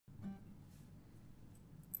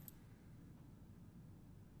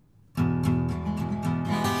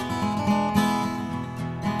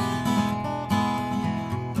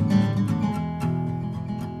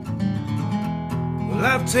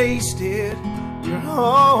I've tasted your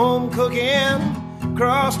home cooking,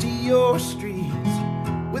 crossed to your streets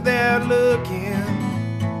without looking.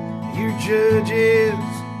 Your judges,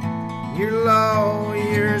 your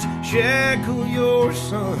lawyers, shackle your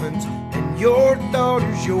sons and your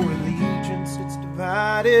daughters. Your allegiance, it's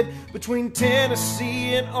divided between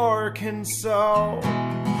Tennessee and Arkansas.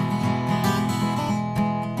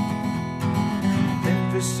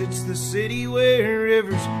 Memphis, it's the city where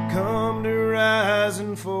rivers come to rise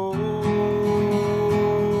and fall.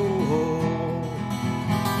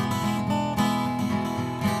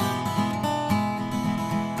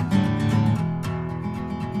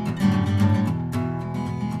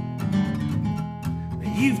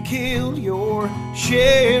 You've killed your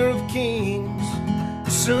share of kings,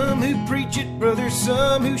 some who preach it, brother,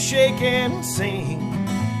 some who shake and sing,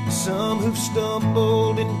 some who've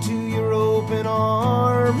stumbled into your open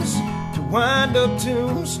arms to wind up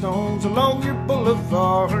tombstones along your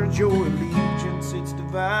boulevards. Your allegiance, it's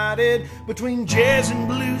divided between jazz and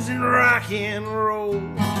blues and rock and roll.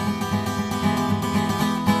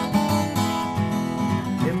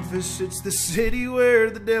 Memphis, it's the city where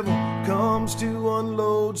the devil comes to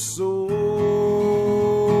unload souls.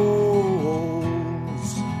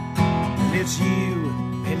 And it's you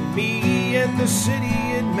and me and the city,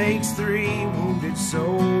 it makes three wounded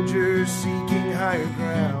soldiers seeking higher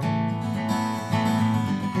ground.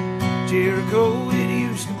 Jericho, it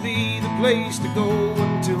used to be the place to go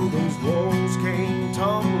until those walls came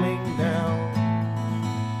tumbling down.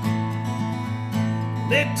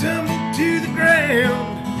 They tumbled to the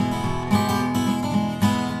ground.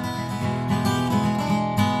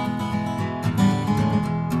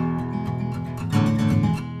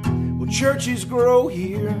 Churches grow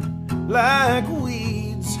here like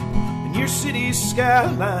weeds, and your city's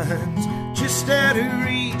skylines just out of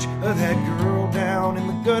reach of that girl down in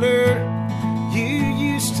the gutter. You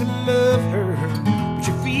used to love her, but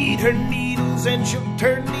you feed her needles and she'll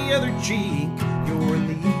turn the other cheek. Your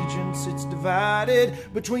allegiance, it's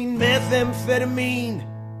divided between methamphetamine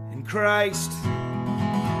and Christ.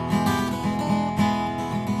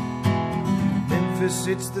 Memphis,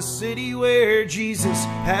 it's the city where Jesus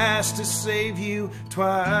has to save you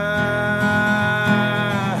twice.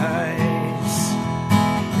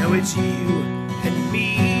 Now it's you and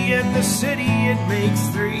me and the city, it makes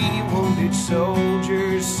three wounded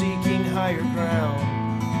soldiers seeking higher ground.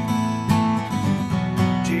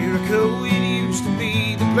 Jericho, it used to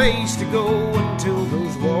be the place to go until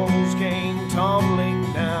those walls came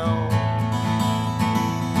tumbling down.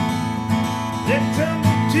 They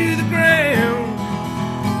tumbled to the ground.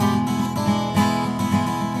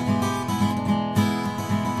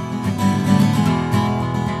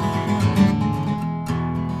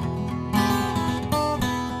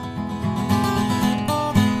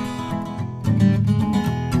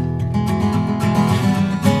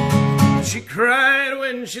 She cried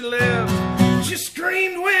when she left, she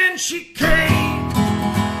screamed when she came.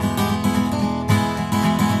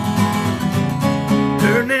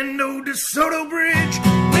 Hernando de Soto Bridge,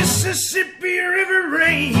 Mississippi River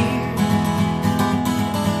rain.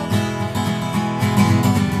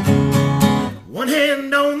 One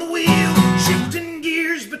hand on the wheel, shifting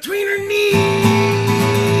gears between her knees.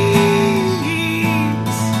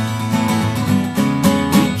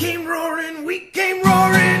 We came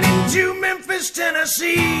roaring into Memphis,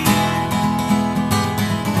 Tennessee.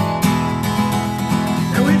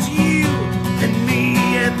 Now it's you and me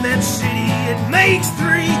and that city, it makes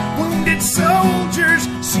three wounded soldiers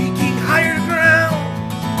seeking higher ground.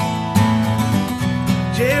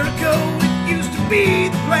 Jericho, it used to be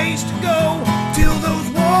the place to go till those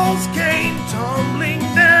walls came tumbling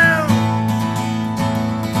down.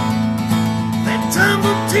 They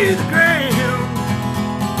tumbled to the ground.